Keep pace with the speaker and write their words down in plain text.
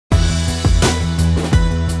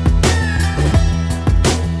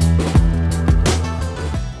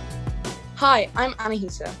Hi, I'm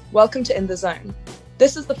Anahita. Welcome to In the Zone.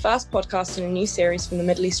 This is the first podcast in a new series from the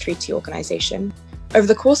Middle East Treaty Organization. Over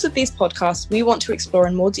the course of these podcasts, we want to explore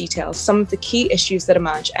in more detail some of the key issues that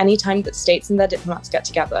emerge anytime that states and their diplomats get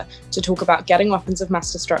together to talk about getting weapons of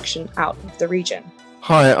mass destruction out of the region.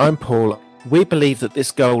 Hi, I'm Paul. We believe that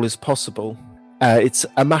this goal is possible. It's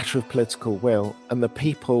a matter of political will, and the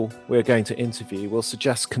people we're going to interview will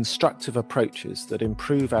suggest constructive approaches that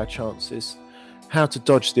improve our chances, how to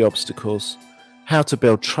dodge the obstacles, how to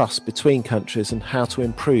build trust between countries, and how to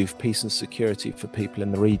improve peace and security for people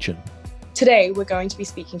in the region. Today, we're going to be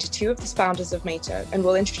speaking to two of the founders of NATO, and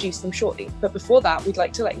we'll introduce them shortly. But before that, we'd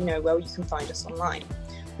like to let you know where you can find us online.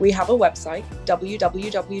 We have a website,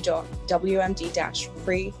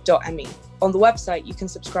 www.wmd-free.me. On the website, you can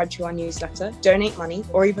subscribe to our newsletter, donate money,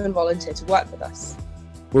 or even volunteer to work with us.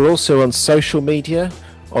 We're also on social media,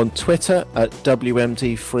 on Twitter at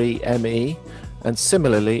WMD-FreeME, and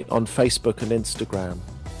similarly on Facebook and Instagram.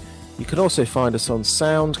 You can also find us on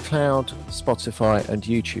SoundCloud, Spotify, and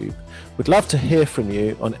YouTube. We'd love to hear from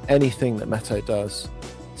you on anything that Meto does.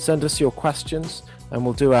 Send us your questions, and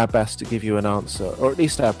we'll do our best to give you an answer, or at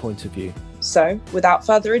least our point of view. So, without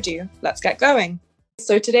further ado, let's get going.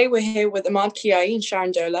 So today we're here with Emad Kiyaei and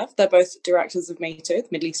Sharon Dolev. They're both directors of NATO, the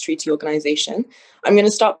Middle East Treaty Organization. I'm going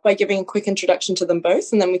to start by giving a quick introduction to them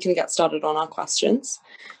both, and then we can get started on our questions.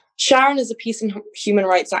 Sharon is a peace and human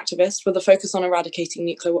rights activist with a focus on eradicating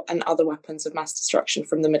nuclear and other weapons of mass destruction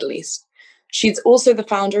from the Middle East. She's also the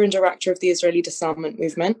founder and director of the Israeli Disarmament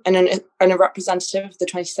Movement and a representative of the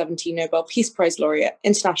 2017 Nobel Peace Prize laureate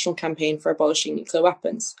International Campaign for Abolishing Nuclear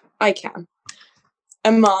Weapons, ICAN.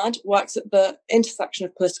 Emad works at the intersection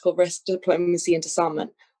of political risk, diplomacy, and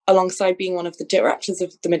disarmament. Alongside being one of the directors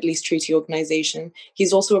of the Middle East Treaty Organization,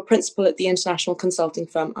 he's also a principal at the international consulting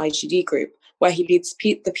firm IGD Group, where he leads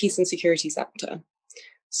the peace and security sector.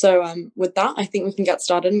 So with that, I think we can get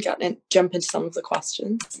started and jump into some of the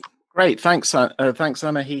questions. Great, thanks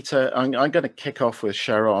Anahita. I'm going to kick off with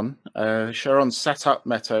Sharon. Sharon set up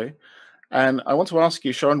Meto, and I want to ask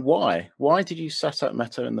you, Sharon, why? Why did you set up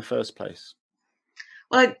Meto in the first place?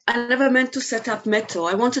 Well, I never meant to set up Meto.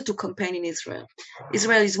 I wanted to campaign in Israel.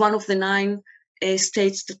 Israel is one of the 9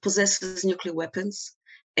 states that possesses nuclear weapons.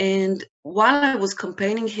 And while I was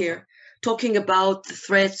campaigning here, talking about the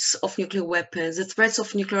threats of nuclear weapons, the threats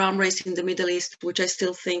of nuclear arm race in the Middle East, which I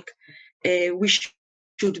still think we should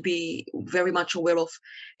be very much aware of,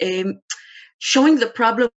 showing the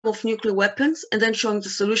problem of nuclear weapons and then showing the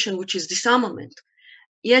solution, which is disarmament.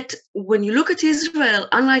 Yet, when you look at Israel,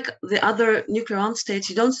 unlike the other nuclear armed states,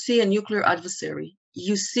 you don't see a nuclear adversary.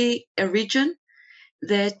 You see a region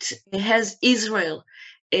that has Israel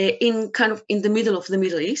in the middle of the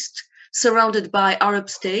Middle East, surrounded by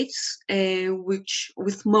Arab states, which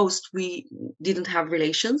with most we didn't have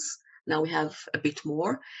relations. Now we have a bit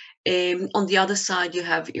more. On the other side, you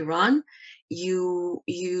have Iran. You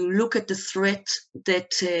look at the threat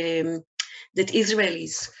that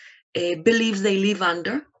Israelis believe they live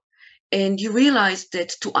under, and you realize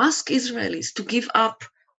that to ask Israelis to give up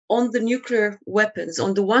on the nuclear weapons,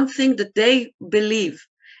 on the one thing that they believe,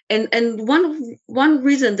 and one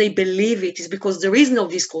reason they believe it is because there is no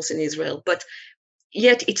discourse in Israel, but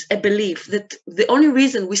yet it's a belief that the only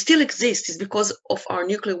reason we still exist is because of our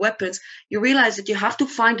nuclear weapons. You realize that you have to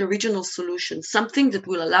find a regional solution, something that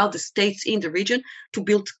will allow the states in the region to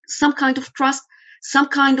build some kind of trust, some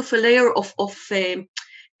kind of a layer of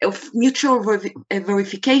mutual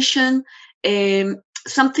verification,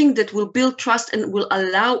 something that will build trust and will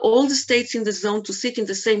allow all the states in the zone to sit in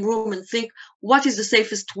the same room and think, what is the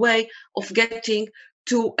safest way of getting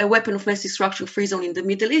to a weapon of mass destruction free zone in the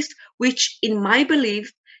Middle East, which in my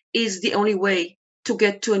belief is the only way to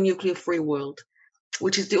get to a nuclear free world,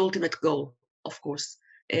 which is the ultimate goal, of course,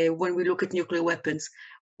 when we look at nuclear weapons.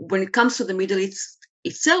 When it comes to the Middle East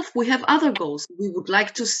itself, we have other goals. We would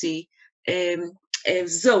like to see a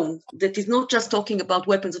zone that is not just talking about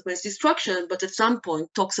weapons of mass destruction, but at some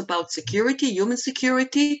point talks about security, human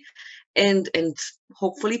security, and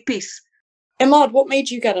hopefully peace. Emad, what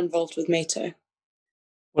made you get involved with NATO?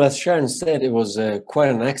 Well, as Sharon said, it was quite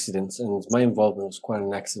an accident, and my involvement was quite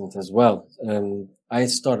an accident as well. I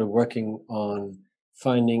started working on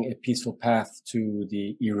finding a peaceful path to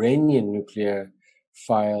the Iranian nuclear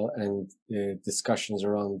file and discussions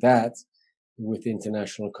around that with the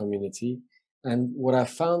international community. And what I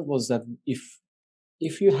found was that if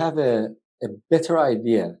you have a better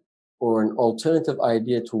idea or an alternative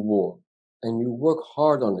idea to war, and you work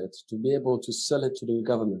hard on it to be able to sell it to the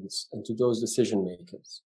governments and to those decision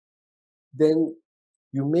makers, then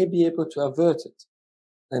you may be able to avert it.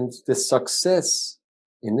 And the success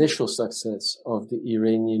initial success of the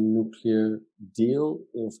Iranian nuclear deal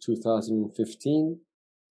of 2015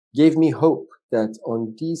 gave me hope that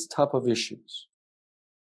on these type of issues,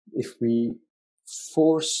 if we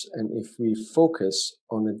force and if we focus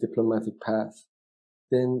on a diplomatic path,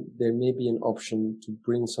 then there may be an option to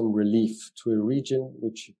bring some relief to a region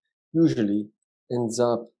which usually ends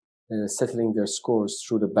up settling their scores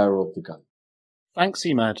through the barrel of the gun. Thanks,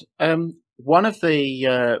 Emad. One of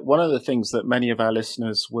the things that many of our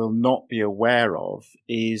listeners will not be aware of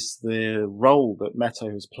is the role that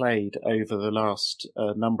Meto has played over the last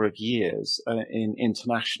number of years in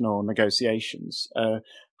international negotiations,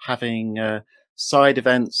 having side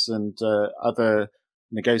events and other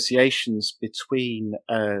negotiations between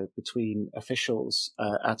officials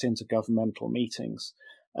at intergovernmental meetings,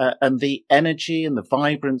 and the energy and the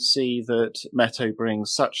vibrancy that Meto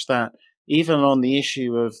brings, such that even on the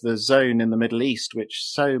issue of the zone in the Middle East, which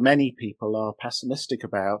so many people are pessimistic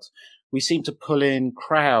about, we seem to pull in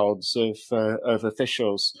crowds of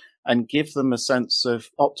officials and give them a sense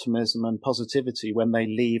of optimism and positivity when they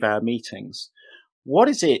leave our meetings. What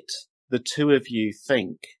is it the two of you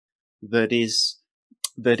think that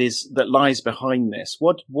lies behind this?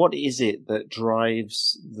 What is it that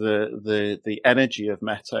drives the energy of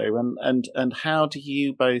Meto, and how do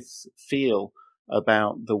you both feel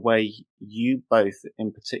about the way you both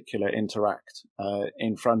in particular interact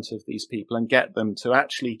in front of these people and get them to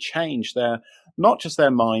actually change their, not just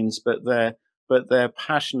their minds, but their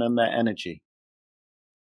passion and their energy?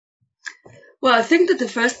 Well, I think that the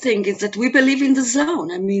first thing is that we believe in the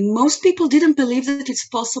zone. I mean, most people didn't believe that it's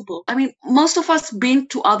possible. I mean, most of us been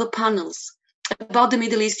to other panels about the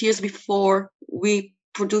Middle East years before we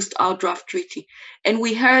produced our draft treaty. And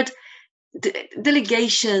we heard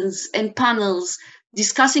delegations and panels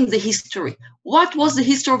discussing the history. What was the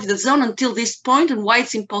history of the zone until this point and why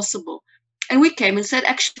it's impossible? And we came and said,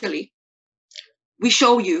 actually, we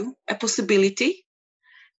show you a possibility.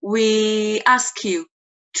 We ask you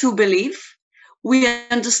to believe. We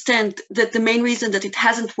understand that the main reason that it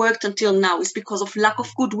hasn't worked until now is because of lack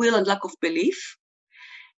of goodwill and lack of belief.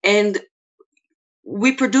 And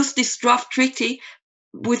we produced this draft treaty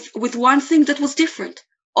with one thing that was different.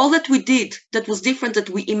 All that we did that was different, that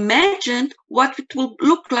we imagined what it will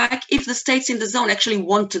look like if the states in the zone actually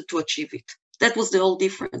wanted to achieve it. That was the whole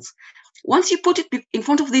difference. Once you put it in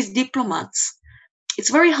front of these diplomats, it's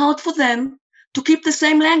very hard for them to keep the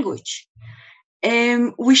same language.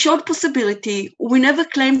 We showed possibility. We never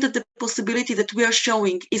claimed that the possibility that we are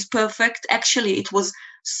showing is perfect. Actually, it was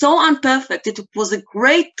so unperfect that it was a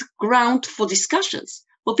great ground for discussions,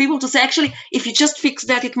 for people to say, actually, if you just fix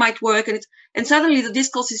that, it might work. And suddenly the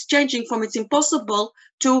discourse is changing from it's impossible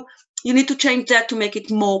to you need to change that to make it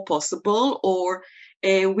more possible, or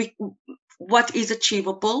what is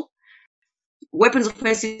achievable. Weapons of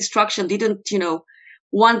mass destruction didn't,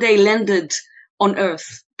 one day landed on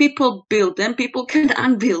Earth. People build them, people can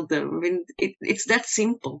unbuild them. I mean, it's that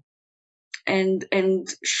simple. And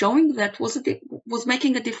showing that was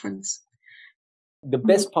making a difference. The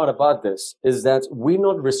best part about this is that we're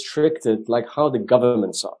not restricted like how the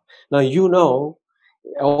governments are. Now,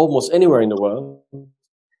 almost anywhere in the world,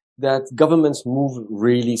 that governments move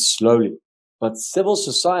really slowly. But civil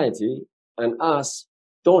society and us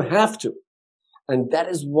don't have to. And that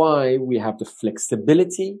is why we have the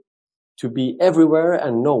flexibility to be everywhere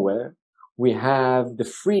and nowhere. We have the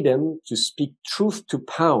freedom to speak truth to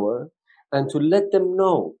power and to let them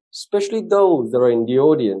know, especially those that are in the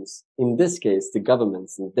audience, in this case, the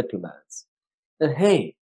governments and diplomats, that,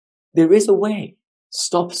 hey, there is a way.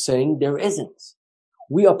 Stop saying there isn't.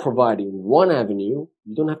 We are providing one avenue.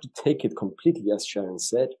 You don't have to take it completely, as Sharon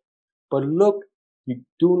said. But look, you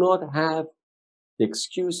do not have the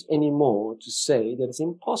excuse anymore to say that it's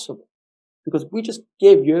impossible, because we just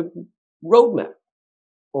gave you a roadmap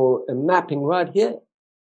or a mapping right here.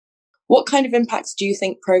 What kind of impacts do you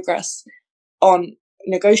think progress on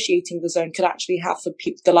negotiating the zone could actually have for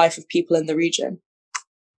the life of people in the region?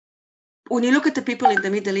 When you look at the people in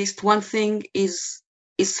the Middle East, one thing is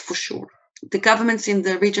for sure. The governments in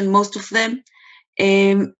the region, most of them,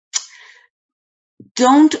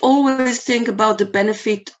 don't always think about the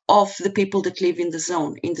benefit of the people that live in the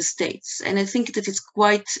zone, in the states. And I think that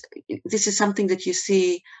this is something that you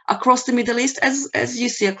see across the Middle East, as you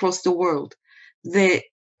see across the world.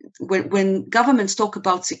 When governments talk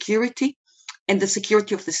about security and the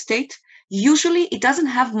security of the state, usually it doesn't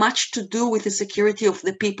have much to do with the security of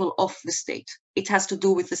the people of the state. It has to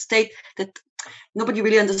do with the state that nobody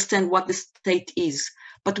really understands what the state is.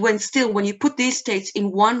 But when you put these states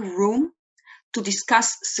in one room to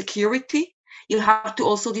discuss security, you have to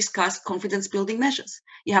also discuss confidence building measures.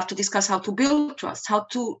 You have to discuss how to build trust, how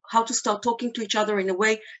to start talking to each other in a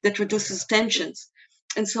way that reduces tensions,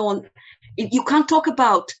 and so on. You can't talk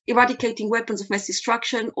about eradicating weapons of mass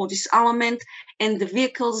destruction or disarmament and the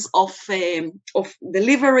vehicles of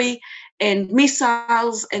delivery and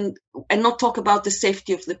missiles and not talk about the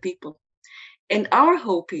safety of the people. And our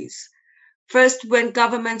hope is, first, when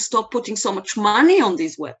governments stop putting so much money on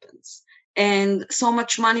these weapons and so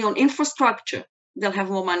much money on infrastructure, they'll have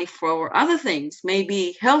more money for other things,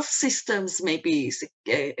 maybe health systems, maybe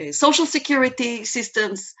social security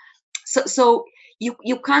systems. So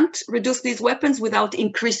you can't reduce these weapons without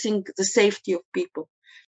increasing the safety of people.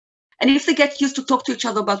 And if they get used to talk to each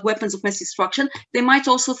other about weapons of mass destruction, they might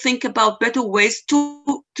also think about better ways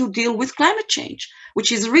to deal with climate change,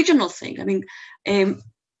 which is a regional thing. I mean,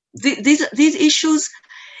 these issues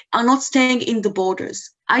are not staying in the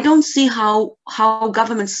borders. I don't see how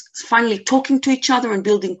governments finally talking to each other and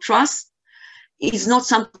building trust is not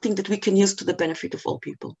something that we can use to the benefit of all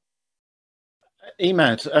people.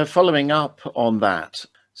 Emad, following up on that,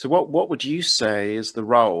 so what would you say is the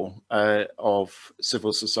role of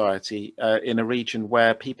civil society in a region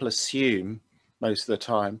where people assume most of the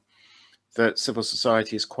time that civil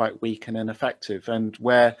society is quite weak and ineffective, and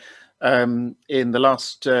where in the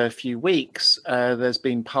last few weeks there's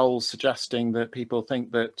been polls suggesting that people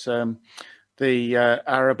think that the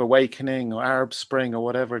Arab awakening or Arab Spring or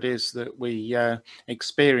whatever it is that we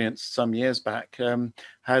experienced some years back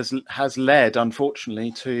has led,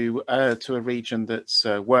 unfortunately, to a region that's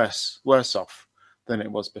worse off than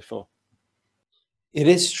it was before. It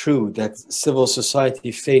is true that civil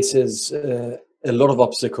society faces a lot of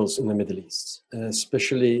obstacles in the Middle East,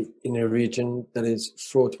 especially in a region that is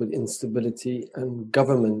fraught with instability and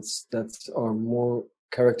governments that are more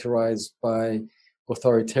characterized by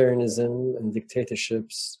authoritarianism and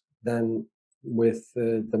dictatorships than with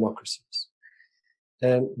democracies.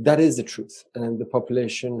 And that is the truth. And the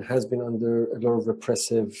population has been under a lot of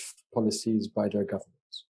repressive policies by their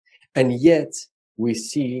governments. And yet we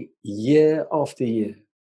see year after year,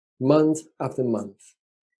 month after month,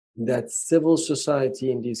 that civil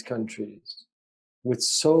society in these countries, with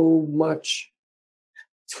so much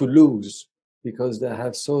to lose because they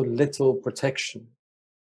have so little protection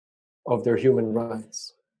of their human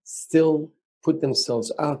rights, still put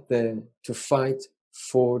themselves out there to fight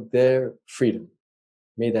for their freedom.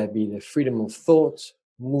 May that be the freedom of thought,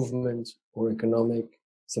 movement, or economic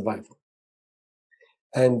survival.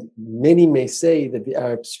 And many may say that the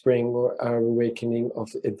Arab Spring or Arab Awakening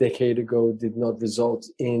of a decade ago did not result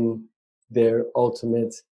in their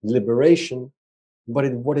ultimate liberation,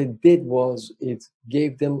 but what it did was it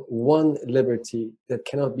gave them one liberty that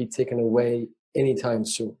cannot be taken away anytime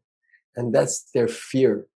soon, and that's their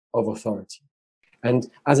fear of authority.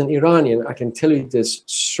 And as an Iranian, I can tell you this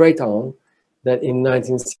straight on, that in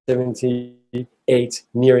 1978,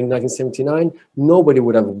 nearing 1979, nobody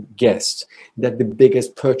would have guessed that the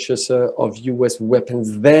biggest purchaser of US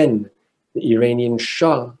weapons then, the Iranian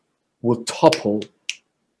Shah, would topple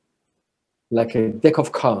like a deck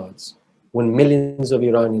of cards when millions of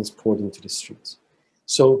Iranians poured into the streets.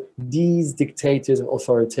 So these dictators and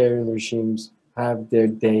authoritarian regimes have their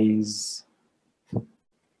days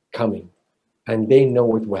coming, and they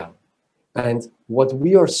know it well. And what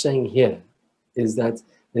we are saying here is that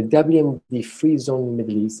the WMD free zone in the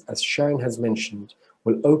Middle East, as Sharon has mentioned,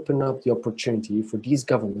 will open up the opportunity for these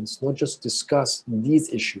governments not just discuss these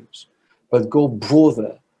issues, but go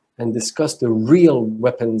broader and discuss the real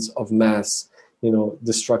weapons of mass,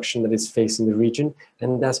 destruction that is facing the region,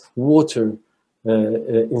 and that's water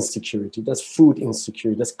insecurity, that's food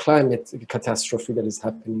insecurity, that's climate catastrophe that is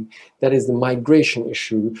happening, that is the migration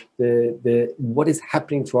issue, the what is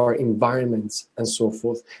happening to our environments and so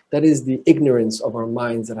forth. That is the ignorance of our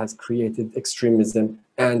minds that has created extremism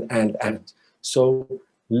and. So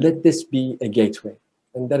let this be a gateway,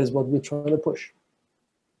 and that is what we're trying to push.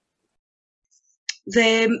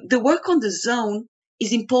 The work on the zone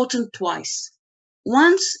is important twice.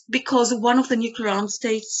 Once, because one of the nuclear armed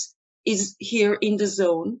states is here in the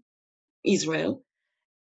zone, Israel.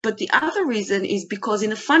 But the other reason is because,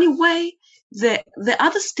 in a funny way, the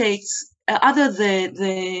other states,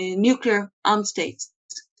 the nuclear armed states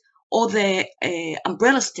or the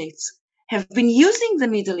umbrella states, have been using the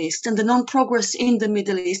Middle East and the non-progress in the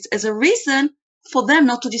Middle East as a reason for them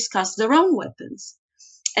not to discuss their own weapons.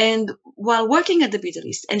 And while working at the Middle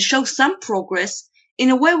East and show some progress, in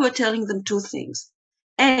a way, we're telling them two things.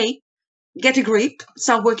 A, get a grip,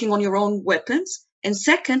 start working on your own weapons. And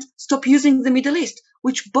second, stop using the Middle East,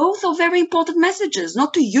 which both are very important messages.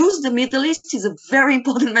 Not to use the Middle East is a very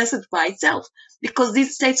important message by itself, because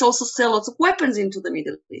these states also sell lots of weapons into the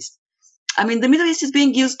Middle East. I mean, the Middle East is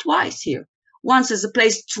being used twice here. Once as a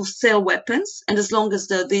place to sell weapons, and as long as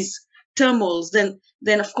these turmoils,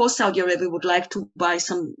 then of course Saudi Arabia would like to buy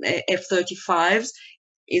some F-35s,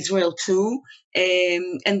 Israel too,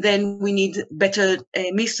 and then we need better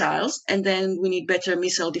missiles, and then we need better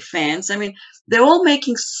missile defense. I mean, they're all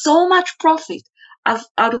making so much profit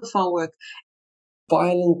out of our work.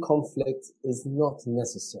 Violent conflict is not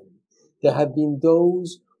necessary. There have been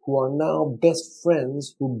those who are now best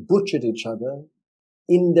friends who butchered each other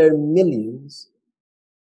in their millions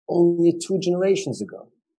only 2 generations ago.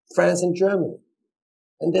 France and Germany.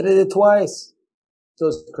 And they did it twice.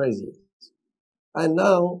 Those crazy. And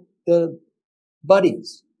now they're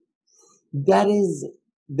buddies. That is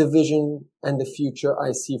the vision and the future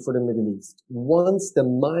I see for the Middle East. Once the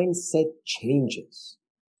mindset changes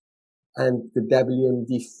and the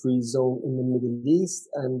WMD free zone in the Middle East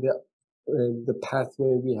and the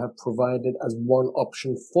pathway we have provided as one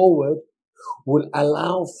option forward will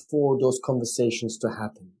allow for those conversations to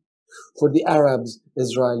happen. For the Arabs,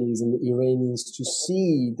 Israelis, and the Iranians to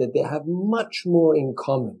see that they have much more in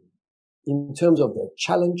common in terms of their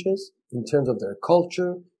challenges, in terms of their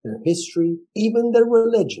culture, their history, even their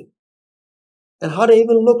religion, and how they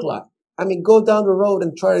even look like. I mean, go down the road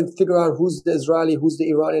and try to figure out who's the Israeli, who's the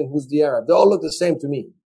Iranian, who's the Arab. They all look the same to me.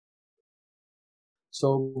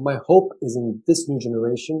 So my hope is in this new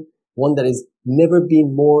generation, one that has never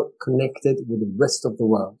been more connected with the rest of the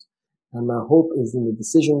world. And my hope is in the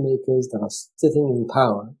decision makers that are sitting in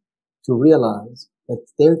power to realize that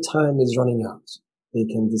their time is running out. They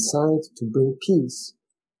can decide to bring peace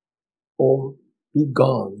or be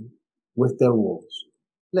gone with their wars.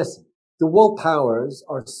 Listen, the world powers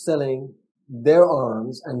are selling their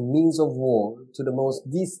arms and means of war to the most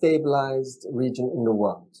destabilized region in the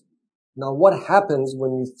world. Now, what happens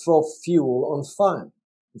when you throw fuel on fire?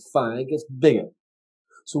 The fire gets bigger.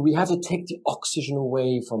 So we have to take the oxygen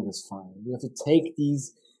away from this fire. We have to take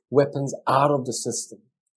these weapons out of the system.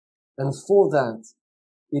 And for that,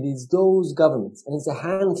 it is those governments, and it's a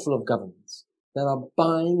handful of governments, that are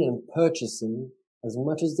buying and purchasing as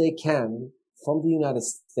much as they can from the United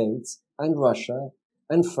States and Russia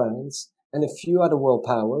and France and a few other world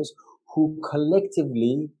powers who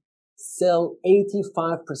collectively sell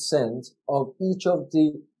 85% of each of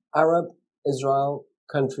the Arab Israel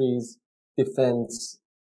countries' defense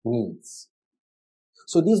needs.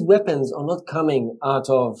 So these weapons are not coming out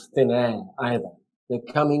of thin air either.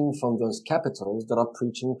 They're coming from those capitals that are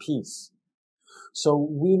preaching peace. So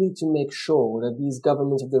we need to make sure that these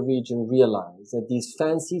governments of the region realize that these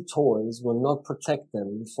fancy toys will not protect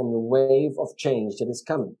them from the wave of change that is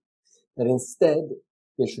coming. That instead,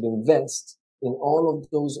 they should invest in all of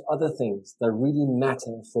those other things that really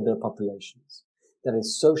matter for their populations. That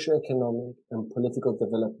is socioeconomic and political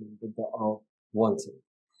development that they are wanting.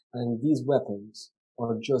 And these weapons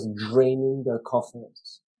are just draining their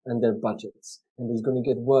coffers and their budgets. And it's going to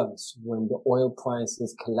get worse when the oil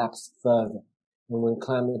prices collapse further and when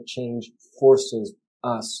climate change forces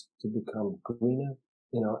us to become greener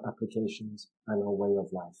in our applications and our way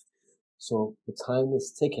of life. So the time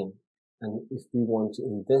is ticking. And if we want to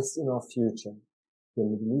invest in our future, the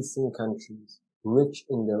Middle Eastern countries, rich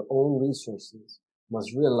in their own resources,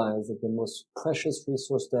 must realize that the most precious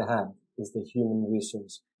resource they have is the human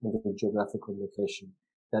resource and the geographical location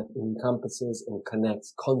that encompasses and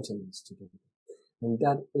connects continents together. And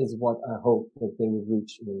that is what I hope that they will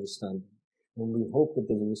reach in understanding. And we hope that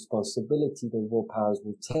there's a responsibility that world powers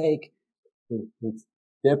will take with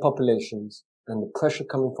their populations and the pressure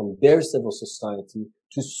coming from their civil society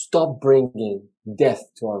to stop bringing death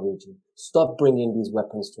to our region, stop bringing these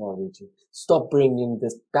weapons to our region, stop bringing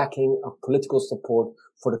this backing of political support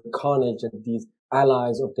for the carnage that these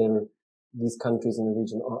allies of these countries in the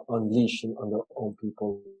region are unleashing on their own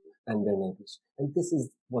people and their neighbors. And this is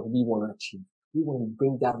what we want to achieve. We want to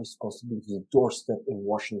bring that responsibility to the doorstep in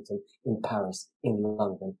Washington, in Paris, in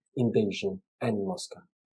London, in Beijing, and in Moscow.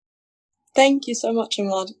 Thank you so much,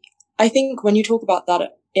 Emad. I think when you talk about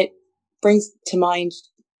that, it brings to mind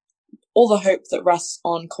all the hope that rests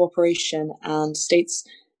on cooperation and states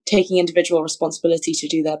taking individual responsibility to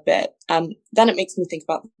do their bit. Then it makes me think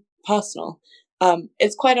about personal.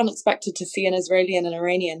 It's quite unexpected to see an Israeli and an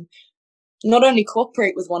Iranian not only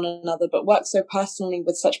cooperate with one another, but work so personally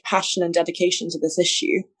with such passion and dedication to this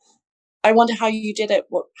issue. I wonder how you did it.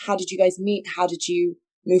 How did you guys meet? How did you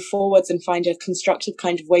move forwards and find a constructive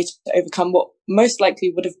kind of way to overcome what most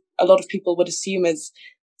likely a lot of people would assume is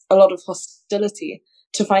a lot of hostility?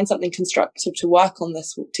 to find something constructive to work on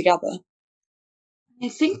this together? I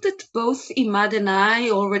think that both Emad and I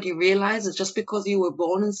already realized that just because you were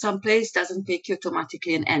born in some place doesn't make you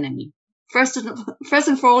automatically an enemy. First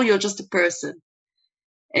and for all, you're just a person.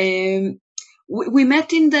 We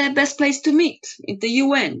met in the best place to meet, in the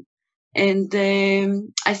UN. And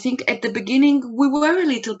I think at the beginning, we were a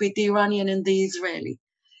little bit the Iranian and the Israeli.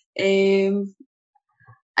 I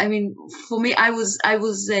mean, for me, I was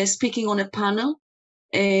speaking on a panel.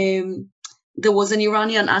 There was an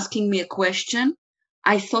Iranian asking me a question.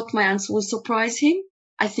 I thought my answer would surprise him.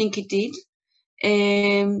 I think it did.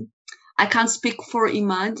 I can't speak for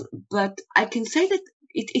Emad, but I can say that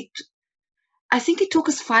I think it took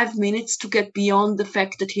us 5 minutes to get beyond the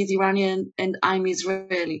fact that he's Iranian and I'm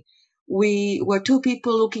Israeli. We were two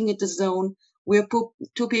people looking at the zone. We're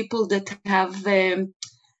two people that have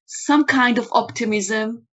some kind of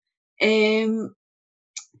optimism, and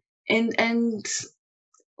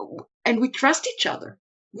we trust each other,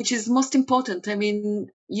 which is most important. I mean,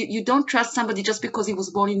 you don't trust somebody just because he was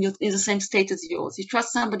born in the same state as yours. You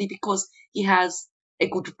trust somebody because he has a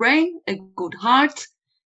good brain, a good heart,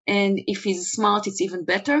 and if he's smart, it's even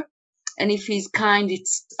better. And if he's kind,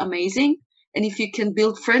 it's amazing. And if you can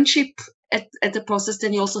build friendship at the process,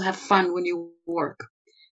 then you also have fun when you work.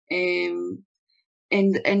 And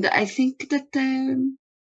I think that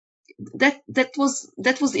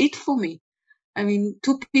was it for me. I mean,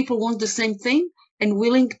 two people want the same thing and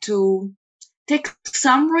willing to take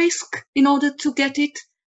some risk in order to get it,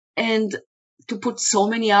 and to put so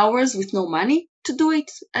many hours with no money to do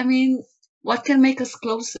it. I mean, what can make us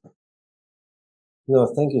closer? No,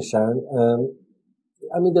 thank you, Sharon.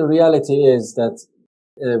 I mean, the reality is that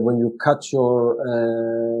when you cut your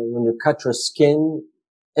skin,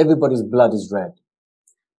 everybody's blood is red.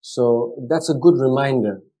 So that's a good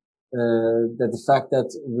reminder that the fact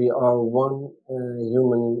that we are one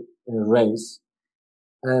human race,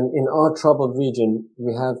 and in our troubled region,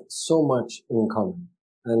 we have so much in common.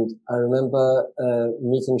 And I remember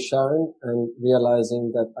meeting Sharon and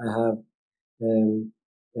realizing that I have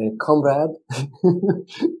a comrade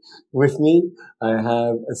with me. I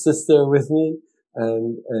have a sister with me,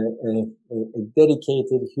 and a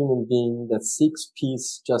dedicated human being that seeks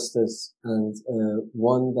peace, justice, and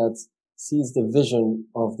one that sees the vision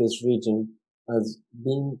of this region as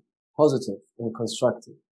being positive and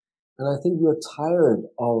constructive. And I think we're tired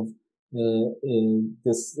of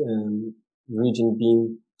this region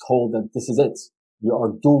being told that this is it. You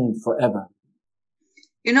are doomed forever.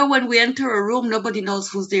 You know, when we enter a room, nobody knows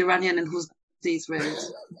who's the Iranian and who's the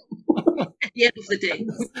Israelis. At the end of the day,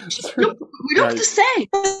 we don't have to say. We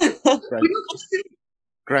don't have to say.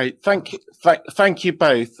 Great, thank you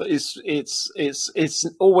both. It's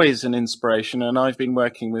always an inspiration, and I've been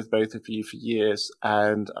working with both of you for years,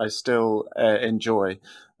 and I still enjoy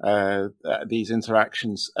these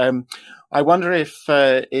interactions. I wonder if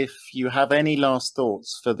you have any last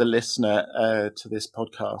thoughts for the listener to this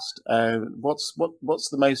podcast. What's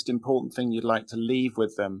the most important thing you'd like to leave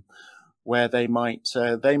with them, where they might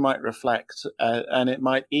reflect, and it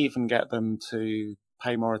might even get them to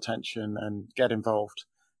pay more attention and get involved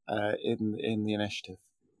in the initiative?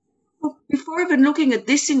 Well, before even looking at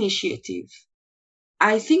this initiative,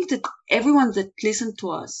 I think that everyone that listens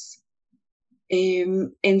to us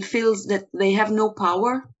and feels that they have no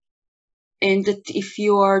power, and that if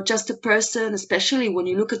you are just a person, especially when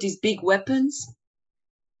you look at these big weapons,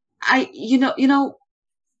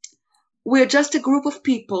 we're just a group of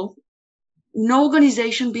people, no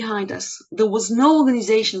organization behind us. There was no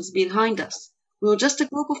organizations behind us. We were just a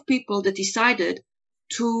group of people that decided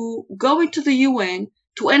to go into the UN,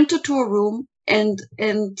 to enter to a room, and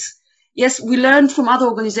yes, we learned from other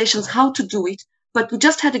organizations how to do it, but we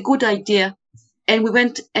just had a good idea, and we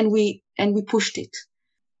went and we pushed it.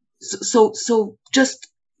 So just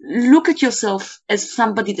look at yourself as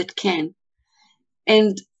somebody that can.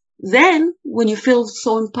 And then when you feel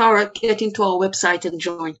so empowered, get into our website and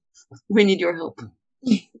join. We need your help.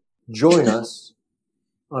 Join us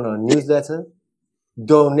on our newsletter.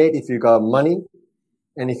 Donate if you got money.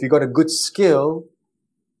 And if you got a good skill,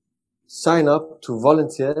 sign up to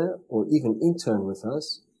volunteer or even intern with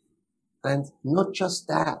us. And not just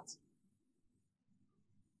that.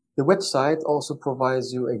 The website also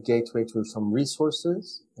provides you a gateway to some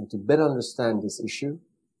resources and to better understand this issue.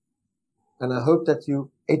 And I hope that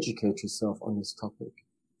you educate yourself on this topic.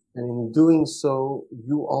 And in doing so,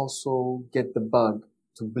 you also get the bug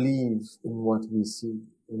to believe in what we see,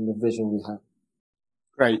 in the vision we have.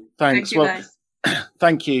 Great, thanks. Thank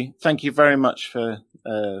you, guys. Thank you very much for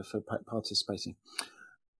participating.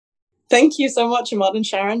 Thank you so much, Emad and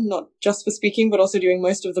Sharon, not just for speaking, but also doing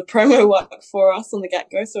most of the promo work for us on the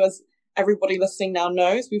get-go. So as everybody listening now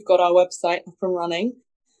knows, we've got our website up and running.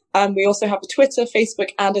 We also have a Twitter, Facebook,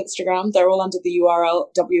 and Instagram. They're all under the URL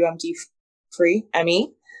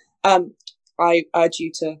WMD3ME. I urge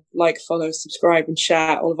you to like, follow, subscribe, and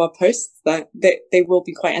share all of our posts. They will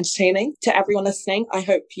be quite entertaining. To everyone listening, I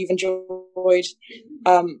hope you've enjoyed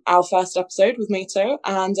our first episode with Meto,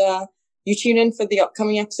 and you tune in for the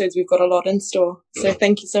upcoming episodes. We've got a lot in store. So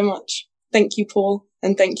thank you so much. Thank you, Paul,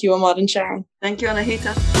 and thank you, Emad and Sharon. Thank you,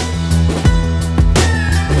 Anahita.